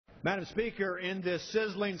Madam Speaker, in this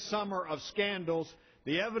sizzling summer of scandals,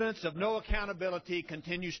 the evidence of no accountability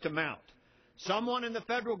continues to mount. Someone in the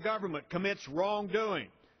federal government commits wrongdoing.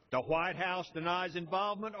 The White House denies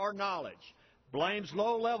involvement or knowledge, blames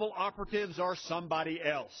low-level operatives or somebody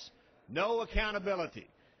else. No accountability.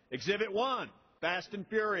 Exhibit 1, Fast and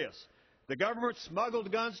Furious. The government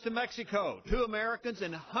smuggled guns to Mexico. 2 Americans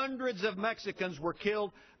and hundreds of Mexicans were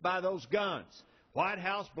killed by those guns. White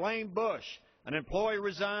House blamed Bush. An employee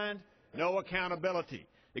resigned. No accountability.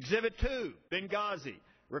 Exhibit 2, Benghazi.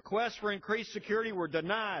 Requests for increased security were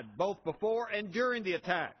denied both before and during the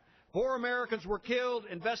attack. 4 Americans were killed.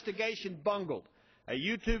 Investigation bungled. A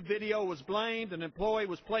YouTube video was blamed. An employee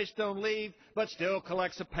was placed on leave but still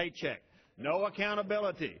collects a paycheck. No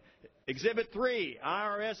accountability. Exhibit 3,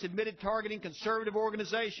 IRS admitted targeting conservative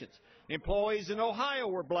organizations. Employees in Ohio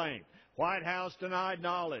were blamed. White House denied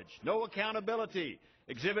knowledge. No accountability.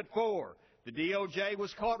 Exhibit 4, the DOJ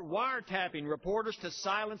was caught wiretapping reporters to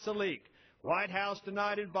silence a leak. White House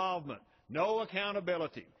denied involvement. No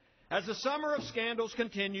accountability. As the summer of scandals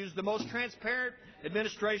continues, the most transparent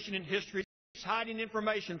administration in history is hiding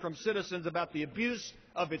information from citizens about the abuse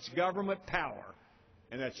of its government power.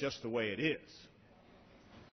 And that's just the way it is.